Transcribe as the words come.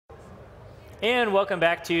And welcome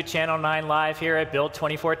back to Channel 9 Live here at Build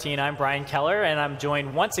 2014. I'm Brian Keller, and I'm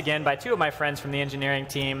joined once again by two of my friends from the engineering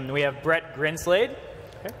team. We have Brett Grinslade.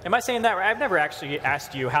 Okay. Am I saying that right? I've never actually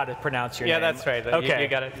asked you how to pronounce your name. Yeah, that's right. Okay. You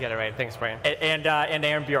got it right. Thanks, Brian. And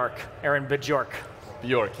Aaron Bjork. Aaron Bjork.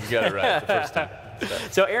 Bjork, you got it right the first time.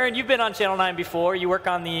 So Aaron, you've been on Channel 9 before. You work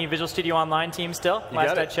on the Visual Studio Online team still,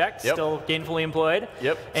 last I checked. Yep. Still gainfully employed.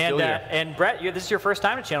 Yep, and, still here. And Brett, this is your first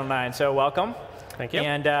time at Channel 9, so welcome. Thank you.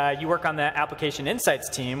 And you work on the Application Insights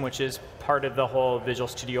team, which is part of the whole Visual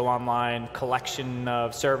Studio Online collection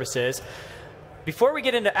of services. Before we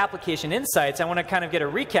get into Application Insights, I want to kind of get a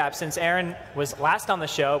recap. Since Aaron was last on the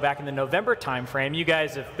show back in the November timeframe, you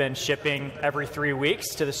guys have been shipping every 3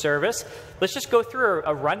 weeks to the service. Let's just go through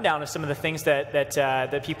a rundown of some of the things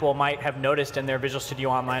that people might have noticed in their Visual Studio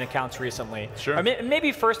Online accounts recently. Sure. Or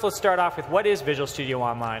maybe first let's start off with what is Visual Studio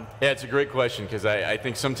Online? Yeah, it's a great question because I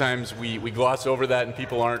think sometimes we gloss over that and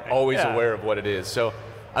people aren't always aware of what it is. So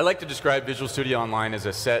I like to describe Visual Studio Online as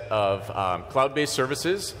a set of cloud-based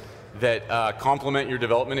services that complement your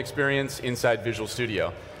development experience inside Visual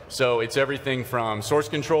Studio. So it's everything from source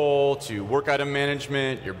control to work item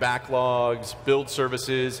management, your backlogs, build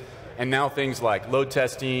services, and now things like load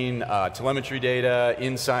testing, telemetry data,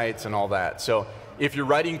 insights, and all that. So if you're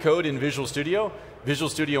writing code in Visual Studio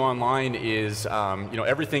Online is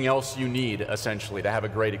everything else you need, essentially, to have a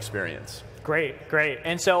great experience. Great, great.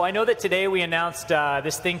 And so I know that today we announced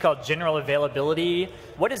this thing called general availability.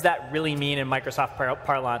 What does that really mean in Microsoft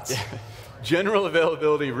parlance? Yeah. General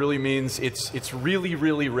availability really means it's really,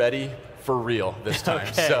 really ready for real this time.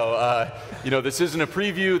 Okay. So, this isn't a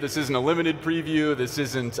preview, this isn't a limited preview, this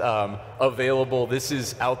isn't available, this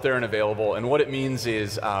is out there and available. And what it means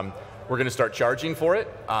is we're going to start charging for it.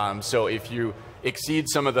 So if you exceed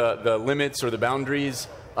some of the limits or the boundaries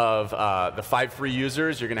of the 5 free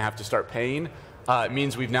users, you're going to have to start paying. It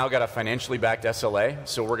means we've now got a financially backed SLA,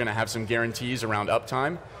 so we're going to have some guarantees around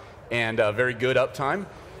uptime and very good uptime,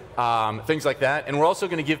 things like that. And we're also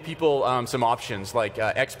going to give people some options, like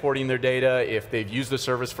exporting their data if they've used the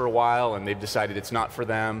service for a while and they've decided it's not for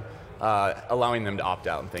them, allowing them to opt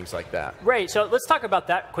out and things like that. Right, so let's talk about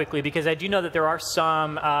that quickly, because I do know that there are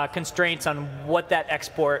some constraints on what that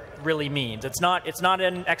export really means. It's not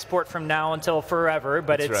an export from now until forever,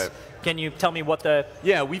 but That's right. Can you tell me what the...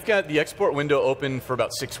 Yeah, we've got the export window open for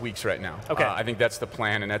about 6 weeks right now. Okay. I think that's the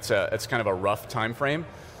plan, and that's kind of a rough time frame.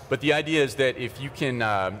 But the idea is that if you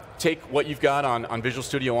can take what you've got on Visual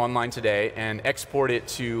Studio Online today and export it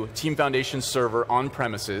to Team Foundation Server on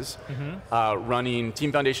premises, running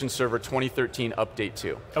Team Foundation Server 2013 Update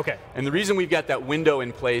 2. Okay. And the reason we've got that window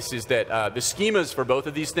in place is that the schemas for both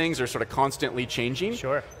of these things are sort of constantly changing.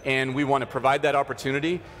 Sure. And we want to provide that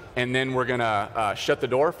opportunity, and then we're going to shut the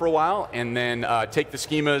door for a while, and then take the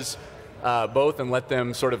schemas both and let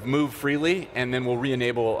them sort of move freely, and then we'll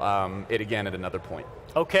re-enable it again at another point.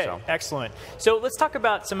 Okay, So. excellent. So let's talk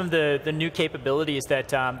about some of the new capabilities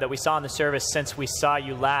that we saw in the service since we saw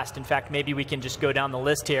you last. In fact, maybe we can just go down the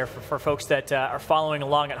list here for folks that are following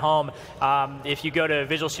along at home. If you go to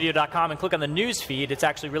visualstudio.com and click on the news feed, it's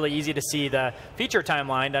actually really easy to see the feature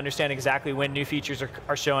timeline to understand exactly when new features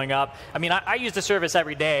are showing up. I mean, I use the service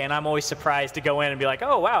every day, and I'm always surprised to go in and be like,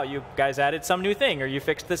 oh, wow, you guys added some new thing, or you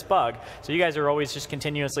fixed this bug. So you guys are always just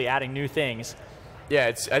continuously adding new things.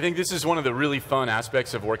 Yeah, I think this is one of the really fun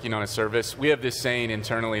aspects of working on a service. We have this saying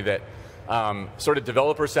internally that sort of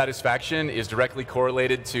developer satisfaction is directly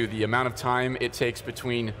correlated to the amount of time it takes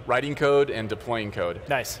between writing code and deploying code.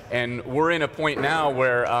 Nice. And we're in a point now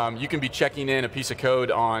where you can be checking in a piece of code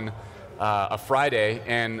on a Friday,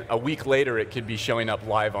 and a week later it could be showing up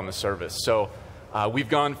live on the service. So we've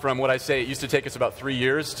gone from what I say, it used to take us about 3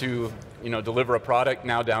 years to deliver a product,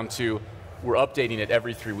 now down to we're updating it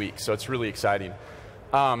every 3 weeks. So it's really exciting.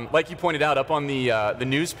 Like you pointed out, up on the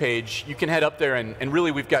news page, you can head up there and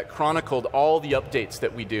really we've got chronicled all the updates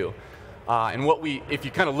that we do. And if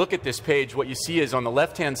you kind of look at this page, what you see is on the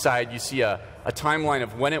left-hand side, you see a timeline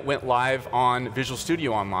of when it went live on Visual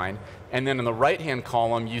Studio Online. And then on the right-hand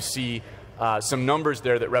column, you see some numbers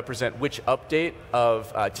there that represent which update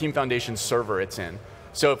of Team Foundation Server it's in.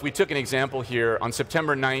 So if we took an example here, on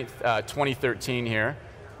September 9th, 2013 here,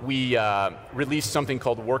 we released something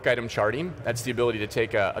called work item charting. That's the ability to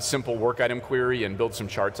take a simple work item query and build some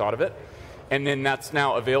charts out of it. And then that's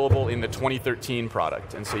now available in the 2013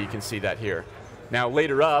 product. And so you can see that here. Now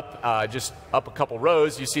later up, just up a couple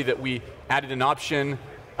rows, you see that we added an option,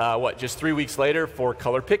 just 3 weeks later, for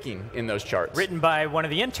color picking in those charts. Written by one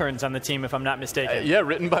of the interns on the team, if I'm not mistaken. Yeah,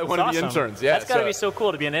 written by one of the interns. Yeah, that's got to be so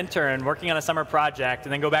cool to be an intern working on a summer project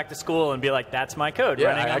and then go back to school and be like, that's my code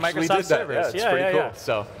running on Microsoft servers. Yeah, it's pretty cool.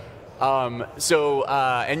 So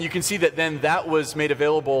And you can see that then that was made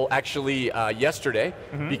available actually yesterday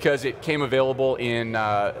because it came available in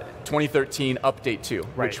 2013 Update 2,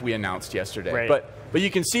 which we announced yesterday. But you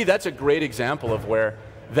can see that's a great example of where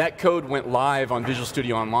that code went live on Visual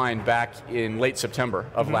Studio Online back in late September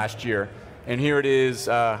of last year. And here it is,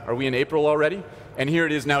 are we in April already? And here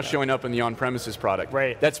it is now showing up in the on-premises product.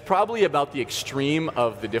 That's probably about the extreme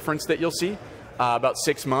of the difference that you'll see. About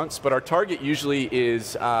 6 months, but our target usually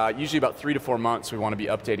is about 3 to 4 months. We want to be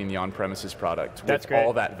updating the on-premises product with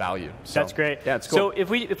all that value. So, that's great. Yeah, it's cool. So if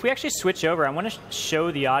we actually switch over, I want to show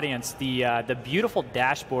the audience the beautiful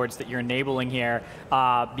dashboards that you're enabling here,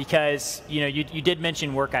 because you did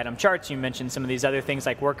mention work item charts. You mentioned some of these other things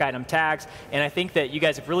like work item tags, and I think that you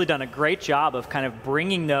guys have really done a great job of kind of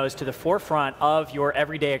bringing those to the forefront of your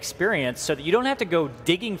everyday experience, so that you don't have to go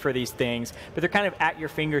digging for these things, but they're kind of at your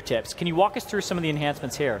fingertips. Can you walk us through some of the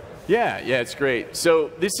enhancements here? Yeah, it's great. So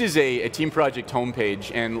this is a team project homepage,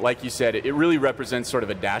 and like you said, it really represents sort of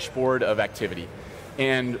a dashboard of activity.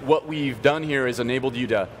 And what we've done here is enabled you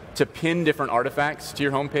to pin different artifacts to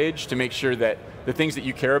your homepage to make sure that the things that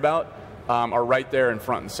you care about are right there in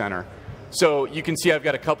front and center. So you can see I've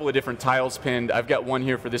got a couple of different tiles pinned. I've got one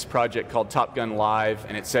here for this project called Top Gun Live,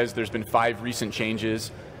 and it says there's been 5 recent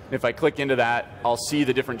changes. If I click into that, I'll see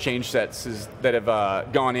the different change sets that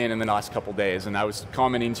have gone in the last couple days. And I was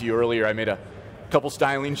commenting to you earlier, I made a couple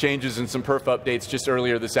styling changes and some perf updates just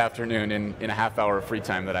earlier this afternoon in a half hour of free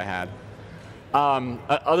time that I had.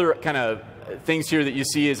 Other kind of things here that you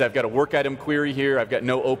see is I've got a work item query here. I've got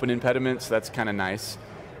no open impediments. That's kind of nice.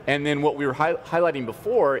 And then what we were highlighting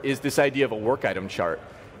before is this idea of a work item chart.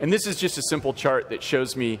 And this is just a simple chart that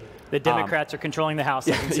shows me the Democrats are controlling the House.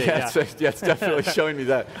 It's definitely showing me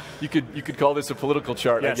that. You could call this a political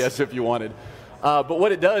chart, I guess, if you wanted. But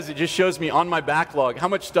what it does, it just shows me on my backlog, how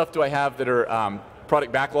much stuff do I have that are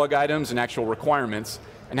product backlog items and actual requirements,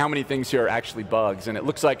 and how many things here are actually bugs. And it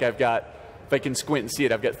looks like I've got, if I can squint and see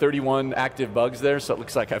it, I've got 31 active bugs there, so it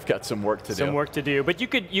looks like I've got some work to do. Some work to do, but you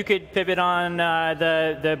could pivot on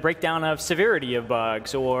the breakdown of severity of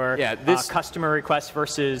bugs, or customer requests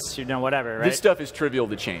versus whatever. Right? This stuff is trivial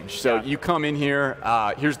to change. So you come in here,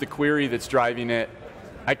 here's the query that's driving it.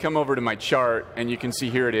 I come over to my chart, and you can see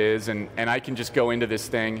here it is, and I can just go into this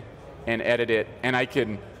thing and edit it, and I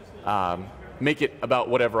can make it about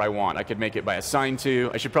whatever I want. I could make it by assigned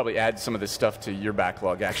to. I should probably add some of this stuff to your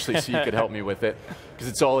backlog, actually, so you could help me with it, because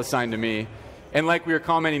it's all assigned to me. And like we were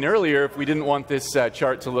commenting earlier, if we didn't want this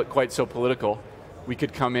chart to look quite so political, we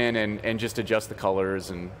could come in and just adjust the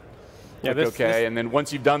colors and and then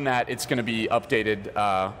once you've done that, it's going to be updated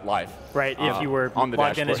live. Right, if you were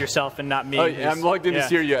logged in as yourself and not me. I'm logged in as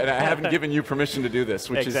Syria, and I haven't given you permission to do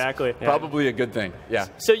this, which is probably a good thing. Yeah.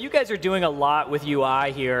 So you guys are doing a lot with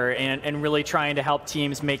UI here, and really trying to help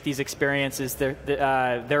teams make these experiences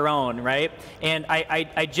their own, right? And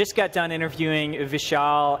I just got done interviewing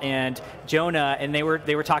Vishal and Jonah, and they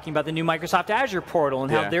were talking about the new Microsoft Azure portal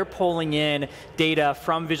and how they're pulling in data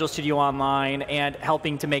from Visual Studio Online and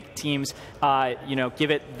helping to make teams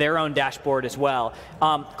give it their own dashboard as well.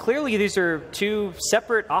 Clearly, these are 2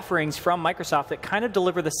 separate offerings from Microsoft that kind of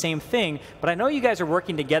deliver the same thing, but I know you guys are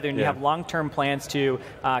working together, and you have long-term plans to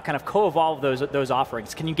kind of co-evolve those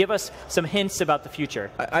offerings. Can you give us some hints about the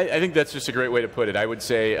future? I think that's just a great way to put it. I would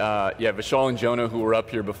say, Vishal and Jonah, who were up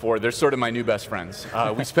here before, they're sort of my new best friends.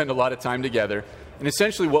 We spend a lot of time together, and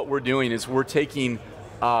essentially what we're doing is we're taking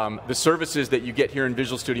the services that you get here in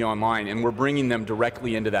Visual Studio Online, and we're bringing them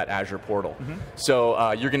directly into that Azure portal.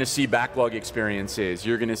 So you're going to see backlog experiences,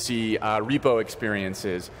 you're going to see repo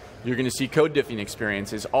experiences, you're going to see code diffing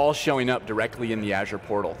experiences, all showing up directly in the Azure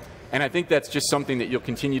portal. And I think that's just something that you'll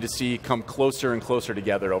continue to see come closer and closer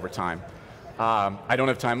together over time. I don't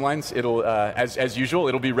have timelines. It'll, as usual,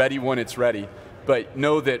 it'll be ready when it's ready. But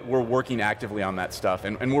know that we're working actively on that stuff,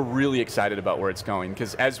 and we're really excited about where it's going,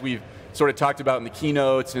 because as we've sort of talked about in the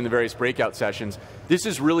keynotes and in the various breakout sessions, this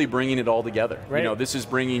is really bringing it all together. Right. This is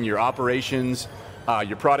bringing your operations,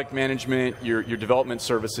 your product management, your development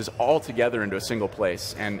services all together into a single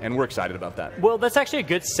place, and we're excited about that. Well, that's actually a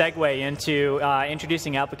good segue into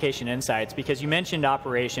introducing Application Insights, because you mentioned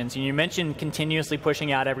operations, and you mentioned continuously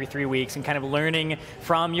pushing out every 3 weeks and kind of learning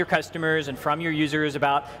from your customers and from your users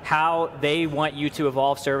about how they want you to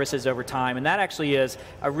evolve services over time, and that actually is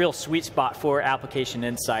a real sweet spot for Application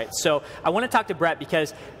Insights. So I want to talk to Brett,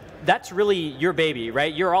 because that's really your baby,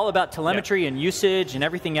 right? You're all about telemetry and usage and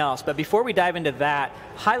everything else. But before we dive into that,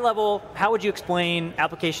 high level, how would you explain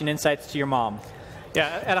Application Insights to your mom?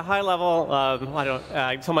 Yeah, at a high level,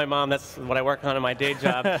 I told my mom that's what I work on in my day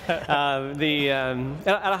job. At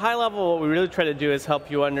a high level, what we really try to do is help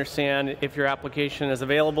you understand if your application is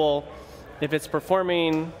available, if it's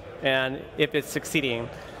performing, and if it's succeeding.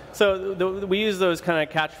 So we use those kind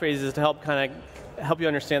of catchphrases to help you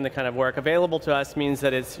understand the kind of work. Available to us means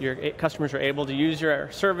that it's your customers are able to use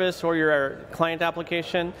your service or your client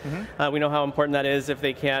application. We know how important that is if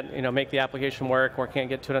they can't make the application work or can't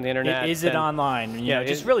get to it on the internet. Is it online?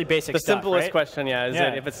 Just really basic stuff, The simplest right? question, is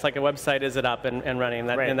it, if it's like a website, is it up and running?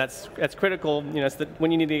 And that's critical. It's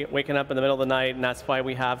when you need to waking up in the middle of the night, and that's why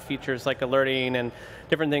we have features like alerting and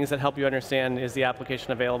different things that help you understand is the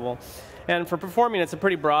application available. And for performing, it's a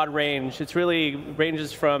pretty broad range. It really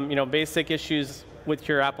ranges from basic issues with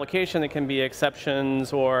your application that can be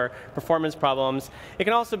exceptions or performance problems. It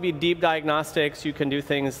can also be deep diagnostics. You can do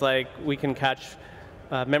things like we can catch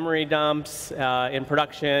memory dumps in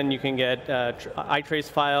production. You can get iTrace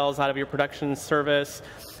files out of your production service.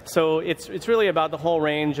 So it's really about the whole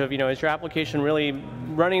range of, is your application really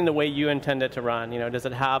running the way you intend it to run? Does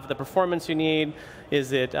it have the performance you need?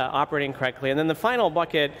 Is it operating correctly? And then the final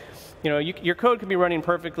bucket, your code can be running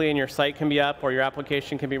perfectly and your site can be up or your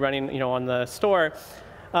application can be running, on the store.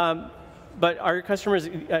 But are your customers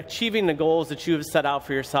achieving the goals that you have set out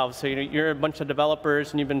for yourself? So you're a bunch of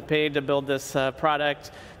developers and you've been paid to build this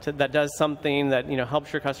product that does something that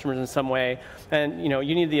helps your customers in some way, and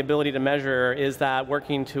you need the ability to measure, is that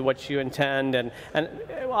working to what you intend? And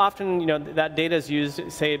often that data is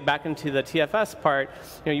used, say, back into the TFS part.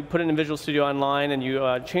 You put it in Visual Studio Online and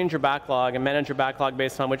you change your backlog and manage your backlog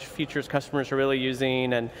based on which features customers are really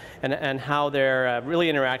using and how they're really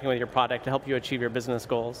interacting with your product to help you achieve your business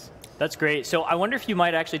goals. That's great. So I wonder if you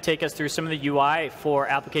might actually take us through some of the UI for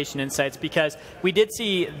Application Insights, because we did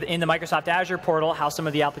see in the Microsoft Azure portal how some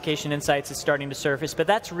of the Application Insights is starting to surface, but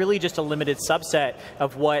that's really just a limited subset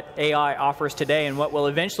of what AI offers today and what will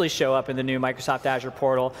eventually show up in the new Microsoft Azure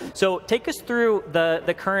portal. So take us through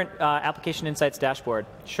the current Application Insights dashboard.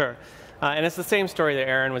 Sure. And it's the same story that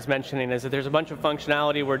Aaron was mentioning, is that there's a bunch of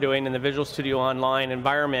functionality we're doing in the Visual Studio Online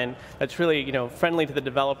environment that's really friendly to the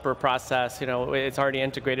developer process. It's already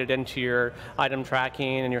integrated into your item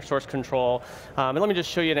tracking and your source control. And let me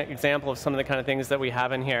just show you an example of some of the kind of things that we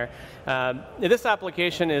have in here. This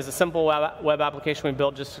application is a simple web application we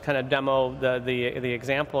built just to kind of demo the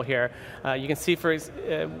example here. You can see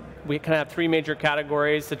we kind of have three major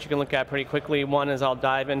categories that you can look at pretty quickly. One is I'll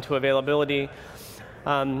dive into availability.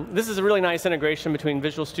 This is a really nice integration between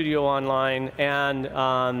Visual Studio Online and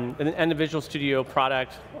the Visual Studio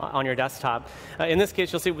product on your desktop. In this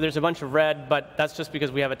case, you'll see there's a bunch of red, but that's just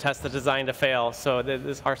because we have a test that's designed to fail. So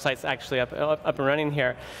our site's actually up and running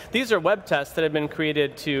here. These are web tests that have been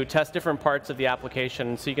created to test different parts of the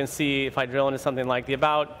application. So you can see if I drill into something like the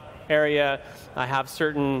About area, I have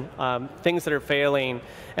certain things that are failing.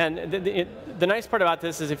 And the nice part about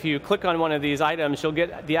this is if you click on one of these items, you'll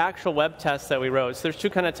get the actual web tests that we wrote. So there's two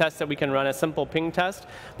kind of tests that we can run: a simple ping test,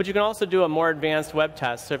 but you can also do a more advanced web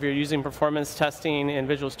test. So if you're using performance testing in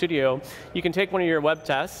Visual Studio, you can take one of your web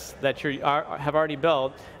tests that you have already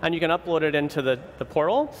built, and you can upload it into the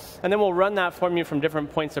portal, and then we'll run that for you from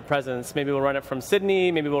different points of presence. Maybe we'll run it from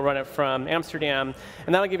Sydney, maybe we'll run it from Amsterdam,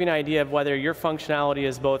 and that'll give you an idea of whether your functionality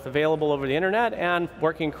is both available over the internet and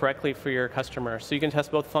working correctly for your customers. So you can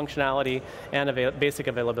test both functionality and basic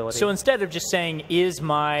availability. So instead of just saying, is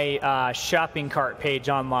my shopping cart page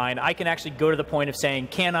online, I can actually go to the point of saying,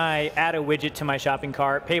 can I add a widget to my shopping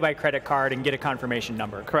cart, pay by credit card, and get a confirmation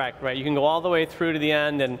number? Correct, right. You can go all the way through to the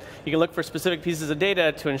end, and you can look for specific pieces of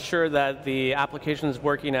data to ensure that the application is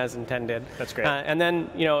working as intended. That's great. And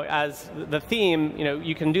then, as the theme,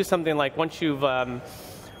 you can do something like once you've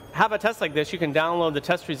have a test like this, you can download the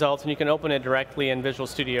test results and you can open it directly in Visual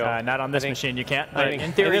Studio. Not on this machine, you can't. But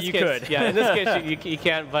in theory, you could. Yeah, in this case, you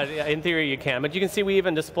can't, but in theory, you can. But you can see we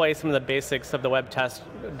even display some of the basics of the web test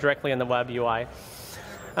directly in the web UI.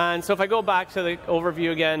 And so if I go back to the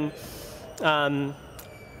overview again,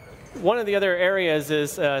 one of the other areas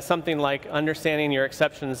is something like understanding your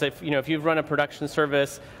exceptions. If you've run a production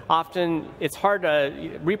service, often it's hard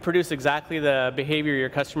to reproduce exactly the behavior your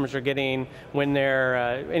customers are getting when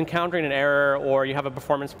they're encountering an error or you have a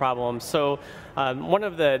performance problem. So one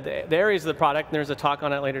of the areas of the product, and there's a talk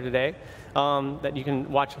on it later today that you can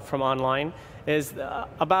watch from online, is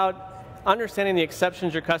about understanding the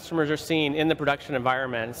exceptions your customers are seeing in the production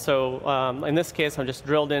environment. So in this case, I'm just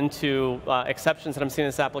drilled into exceptions that I'm seeing in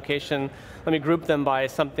this application. Let me group them by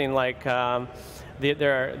something like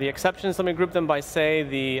the exceptions. Let me group them by, say,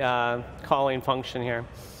 the calling function here.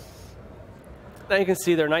 Now you can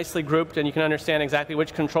see they're nicely grouped, and you can understand exactly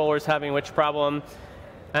which controller is having which problem.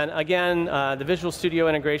 And again, the Visual Studio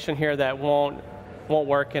integration here that won't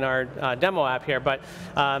work in our demo app here, but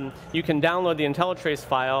you can download the IntelliTrace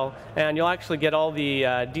file and you'll actually get all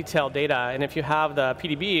the detailed data. And if you have the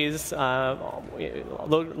PDBs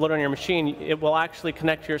load on your machine, it will actually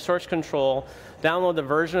connect to your source control, download the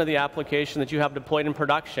version of the application that you have deployed in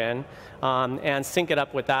production, and sync it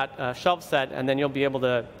up with that shelf set, and then you'll be able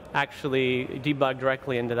to actually debug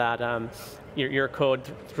directly into that your code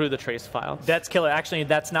through the trace file. That's killer. Actually,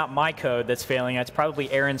 that's not my code that's failing. That's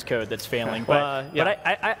probably Aaron's code that's failing. But, yeah.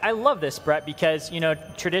 but I love this, Brett, because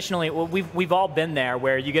traditionally, well, we've all been there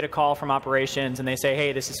where you get a call from operations and they say,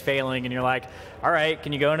 hey, this is failing, and you're like, all right,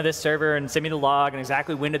 can you go into this server and send me the log and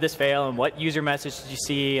exactly when did this fail and what user message did you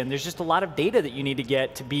see? And there's just a lot of data that you need to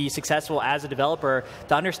get to be successful as a developer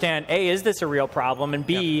to understand, A, is this a real problem? And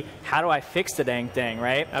B, how do I fix the dang thing,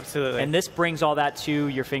 right? Absolutely. And this brings all that to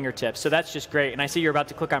your fingertips. So that's just great. And I see you're about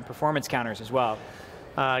to click on performance counters as well.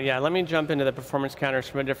 Yeah, let me jump into the performance counters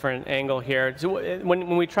from a different angle here. So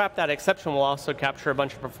when we trap that exception, we'll also capture a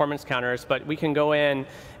bunch of performance counters, but we can go in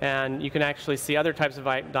and you can actually see other types of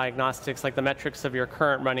diagnostics, like the metrics of your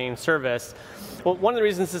current running service. Well, one of the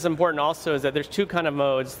reasons this is important also is that there's two kind of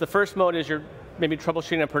modes. The first mode is you're maybe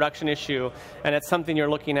troubleshooting a production issue, and it's something you're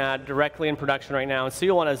looking at directly in production right now. And so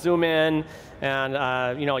you'll want to zoom in,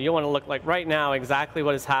 and you'll want to look like right now exactly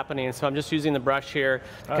what is happening. So I'm just using the brush here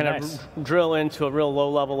to of drill into a real low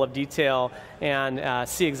level of detail and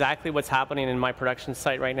see exactly what's happening in my production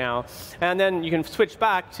site right now. And then you can switch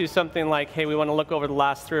back to something like, hey, we want to look over the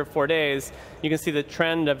last 3 or 4 days. You can see the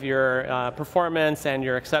trend of your performance and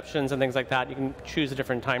your exceptions and things like that. You can choose the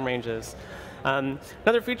different time ranges.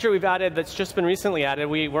 Another feature we've added that's just been recently added,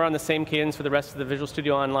 we're on the same cadence for the rest of the Visual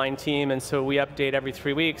Studio Online team, and so we update every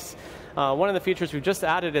 3 weeks. One of the features we've just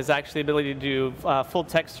added is actually the ability to do full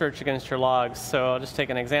text search against your logs. So I'll just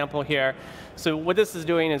take an example here. So what this is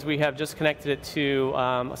doing is we have just connected it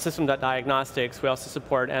to System.Diagnostics. We also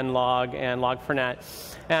support nlog and Log4net.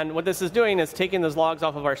 And what this is doing is taking those logs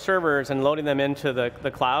off of our servers and loading them into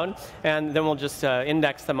the cloud, and then we'll just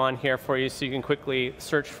index them on here for you so you can quickly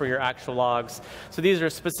search for your actual logs. So these are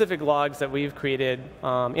specific logs that we've created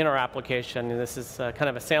in our application. And this is kind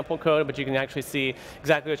of a sample code, but you can actually see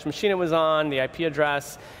exactly which machine it was on, the IP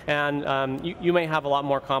address, and you may have a lot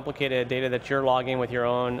more complicated data that you're logging with your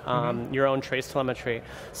own trace telemetry.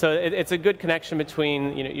 So it's a good connection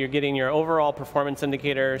between you're getting your overall performance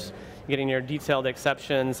indicators, getting your detailed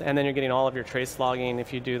exceptions, and then you're getting all of your trace logging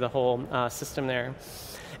if you do the whole system there.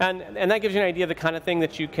 And that gives you an idea of the kind of thing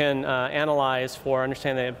that you can analyze for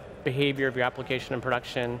understanding the behavior of your application in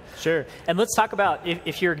production. Sure. And let's talk about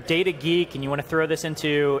if you're a data geek and you want to throw this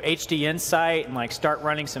into HD Insight and like start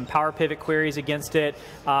running some Power Pivot queries against it,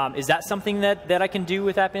 is that something that I can do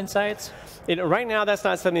with App Insights? Right now, that's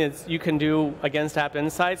not something that you can do against App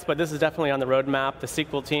Insights, but this is definitely on the roadmap. The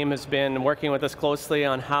SQL team has been working with us closely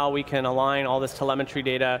on how we can align all this telemetry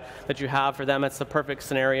data that you have. For them, it's the perfect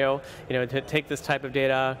scenario, to take this type of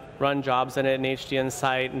data, run jobs in it in HD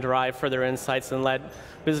Insight, and derive further insights, and let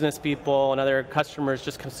business people and other customers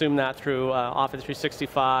just consume that through Office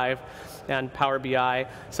 365 and Power BI.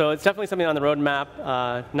 So it's definitely something on the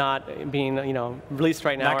roadmap, not being released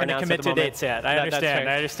right now. Not going to commit to dates yet. I understand.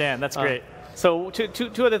 Right. I understand. That's great. So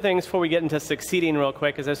two other things before we get into succeeding real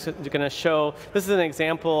quick is this is going to show, this is an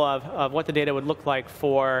example of what the data would look like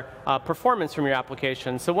for performance from your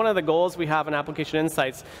application. So one of the goals we have in Application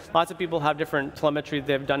Insights, lots of people have different telemetry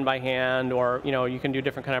they've done by hand, or you can do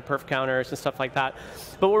different kind of perf counters and stuff like that.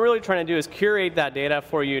 But what we're really trying to do is curate that data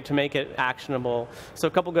for you to make it actionable. So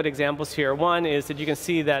a couple good examples here. One is that you can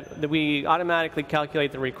see that we automatically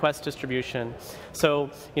calculate the request distribution. So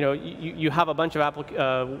you have a bunch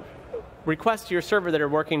of requests to your server that are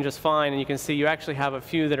working just fine, and you can see you actually have a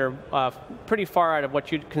few that are pretty far out of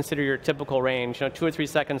what you'd consider your typical range. 2 or 3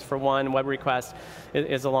 seconds for one web request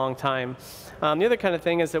is a long time. The other kind of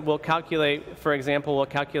thing is that we'll calculate, for example,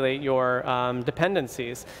 your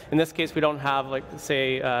dependencies. In this case, we don't have, like,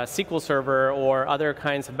 say, SQL Server or other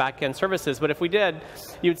kinds of backend services, but if we did,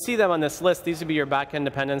 you'd see them on this list. These would be your backend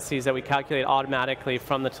dependencies that we calculate automatically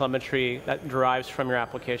from the telemetry that derives from your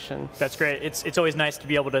application. That's great. It's always nice to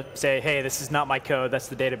be able to say, hey, this is not my code. That's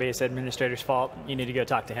the database administrator's fault. You need to go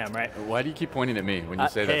talk to him, right? Why do you keep pointing at me when you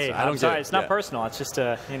say that? Hey, I'm sorry. It's not personal. It's just,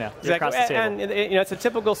 exactly. across the table. And it's a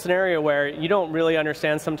typical scenario where you don't really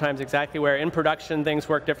understand sometimes exactly where in production things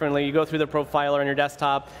work differently. You go through the profiler on your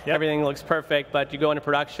desktop, everything looks perfect, but you go into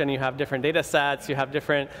production, you have different data sets, you have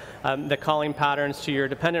different, the calling patterns to your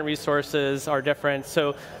dependent resources are different.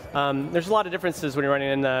 So there's a lot of differences when you're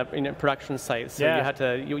running in a production site. So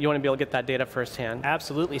you want to be able to get that data firsthand.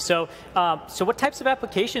 Absolutely. So what types of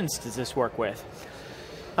applications does this work with?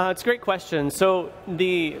 It's a great question. So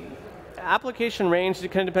the application range,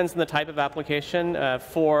 it kind of depends on the type of application.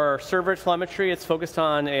 For server telemetry, it's focused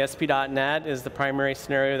on ASP.NET is the primary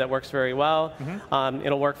scenario that works very well.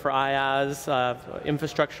 It'll work for IaaS,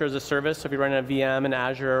 infrastructure as a service. So if you're running a VM in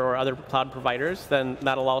Azure or other cloud providers, then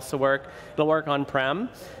that'll also work. It'll work on-prem.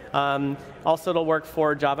 Also, it'll work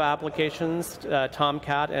for Java applications.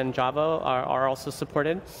 Tomcat and Java are also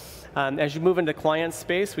supported. As you move into client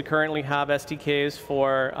space, we currently have SDKs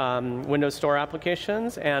for Windows Store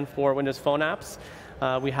applications and for Windows Phone apps.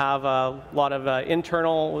 We have a lot of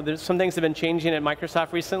there's some things have been changing at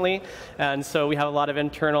Microsoft recently, and so we have a lot of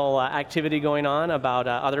internal activity going on about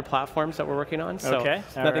other platforms that we're working on. So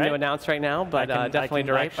nothing to announce right now, but definitely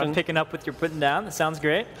direction. I'm picking up what you're putting down. That sounds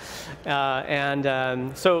great.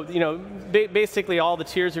 So basically all the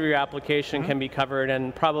tiers of your application can be covered,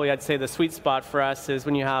 and probably I'd say the sweet spot for us is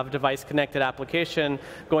when you have device-connected application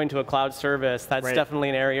going to a cloud service. That's definitely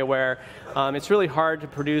an area where it's really hard to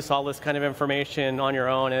produce all this kind of information on your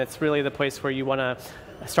own, and it's really the place where you want to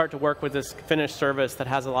start to work with this finished service that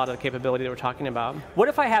has a lot of the capability that we're talking about. What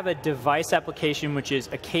if I have a device application which is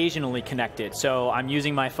occasionally connected? So I'm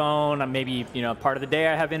using my phone, I'm maybe part of the day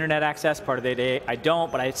I have internet access, part of the day I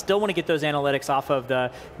don't, but I still want to get those analytics off of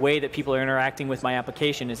the way that people are interacting with my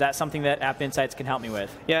application. Is that something that App Insights can help me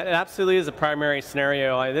with? Yeah, it absolutely is a primary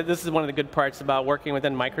scenario. This is one of the good parts about working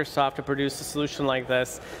within Microsoft to produce a solution like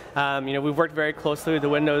this. We've worked very closely with the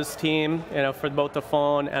Windows team, for both the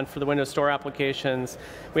phone and for the Windows Store applications.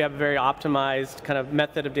 We have a very optimized kind of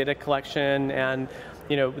method of data collection, and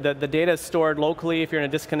the data is stored locally. If you're in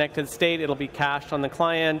a disconnected state, it'll be cached on the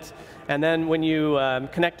client. And then when you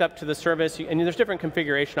connect up to the service, and there's different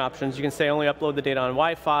configuration options. You can say only upload the data on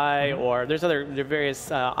Wi-Fi, or there are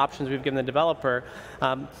various options we've given the developer.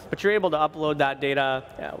 But you're able to upload that data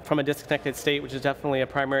from a disconnected state, which is definitely a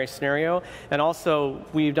primary scenario. And also,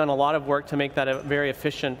 we've done a lot of work to make that a very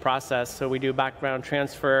efficient process. So we do background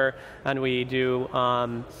transfer, and we do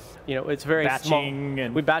it's very batching small.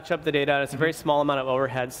 We batch up the data. It's a very small amount of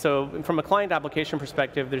overhead. So from a client application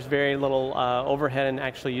perspective, there's very little overhead in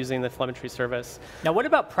actually using the telemetry service. Now, what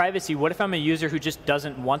about privacy? What if I'm a user who just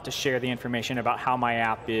doesn't want to share the information about how my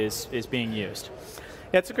app is being used?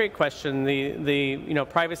 Yeah, it's a great question. The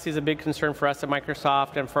privacy is a big concern for us at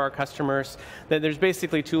Microsoft and for our customers. There's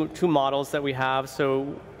basically two models that we have.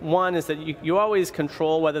 So one is that you always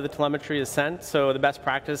control whether the telemetry is sent. So the best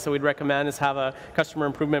practice that we'd recommend is have a customer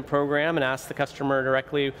improvement program and ask the customer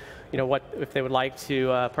directly what if they would like to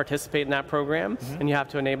participate in that program, and you have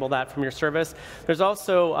to enable that from your service. There's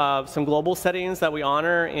also some global settings that we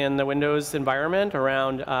honor in the Windows environment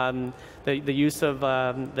around the use of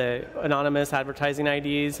the anonymous advertising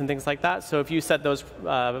IDs and things like that. So if you set those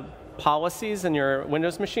policies in your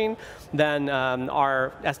Windows machine, then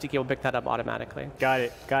our SDK will pick that up automatically. Got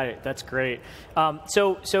it. That's great.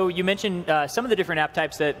 So you mentioned some of the different app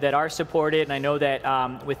types that are supported, and I know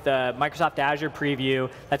that with the Microsoft Azure preview,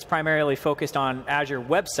 that's primarily focused on Azure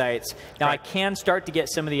websites. Now, I can start to get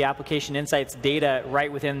some of the application insights data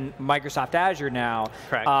right within Microsoft Azure now.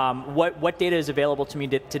 Correct. What data is available to me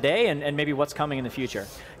today, and maybe what's coming in the future?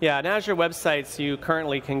 Yeah, in Azure websites, you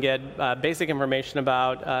currently can get basic information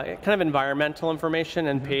about kind of environmental information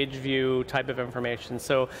and page view type of information.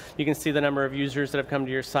 So you can see the number of users that have come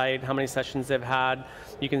to your site, how many sessions they've had.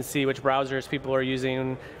 You can see which browsers people are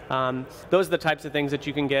using. Those are the types of things that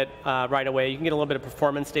you can get right away. You can get a little bit of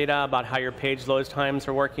performance data about how your page load times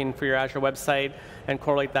are working for your Azure website and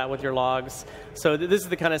correlate that with your logs. So this is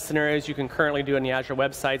the kind of scenarios you can currently do in the Azure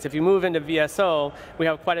websites. If you move into VSO, we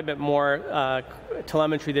have quite a bit more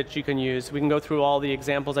telemetry that you can use. We can go through all the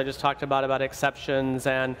examples I just talked about exceptions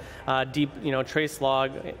and deep, trace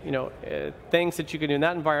log, things that you can do in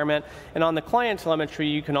that environment. And on the client telemetry,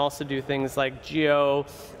 you can also do things like geo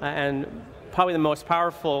and probably the most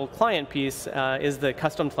powerful client piece is the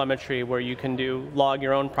custom telemetry, where you can log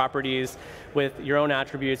your own properties with your own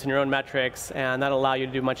attributes and your own metrics, and that'll allow you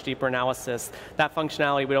to do much deeper analysis. That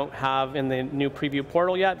functionality we don't have in the new preview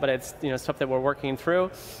portal yet, but it's stuff that we're working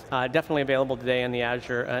through. Definitely available today in the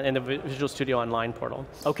Azure in the Visual Studio Online portal.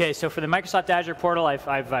 Okay, so for the Microsoft Azure portal,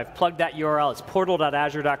 I've plugged that URL. It's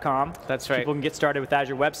portal.azure.com. That's right. People can get started with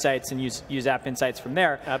Azure websites and use App Insights from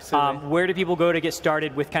there. Absolutely. Where do people go to get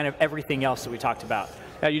started with kind of everything else that we talked about?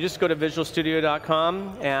 You just go to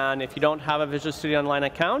visualstudio.com, and if you don't have a Visual Studio Online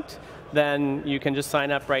account, then you can just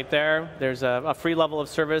sign up right there. There's a free level of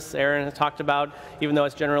service Aaron has talked about. Even though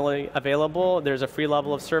it's generally available, there's a free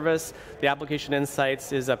level of service. The Application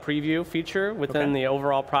Insights is a preview feature within the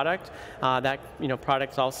overall product. That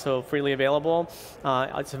product's also freely available.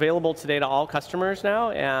 It's available today to all customers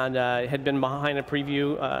now, and it had been behind a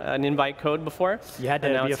preview, an invite code before. You had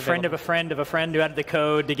to be a friend of a friend of a friend who had the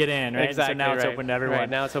code to get in, right? Exactly. So now it's open to everyone. Right,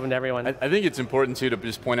 now it's open to everyone. I think it's important too to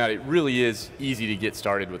just point out it really is easy to get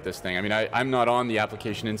started with this thing. I mean, I'm not on the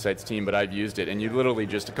Application Insights team, but I've used it, and you literally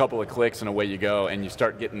just a couple of clicks and away you go, and you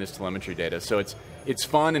start getting this telemetry data. So it's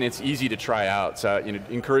fun and it's easy to try out. So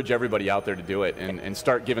encourage everybody out there to do it and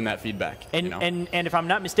start giving that feedback. And if I'm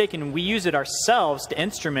not mistaken, we use it ourselves to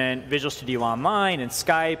instrument Visual Studio Online and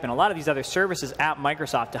Skype and a lot of these other services at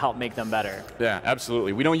Microsoft to help make them better. Yeah,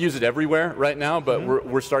 absolutely. We don't use it everywhere right now, but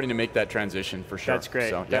we're starting to make that transition for sure. That's great.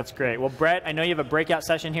 So, yeah. That's great. Well, Brett, I know you have a breakout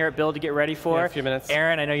session here at Build to get ready for. Yeah, a few minutes.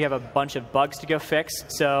 Aaron, I know you have a bunch of bugs to go fix.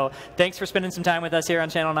 So thanks for spending some time with us here on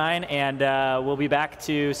Channel 9, and we'll be back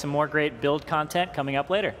to some more great Build content coming up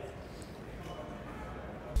later.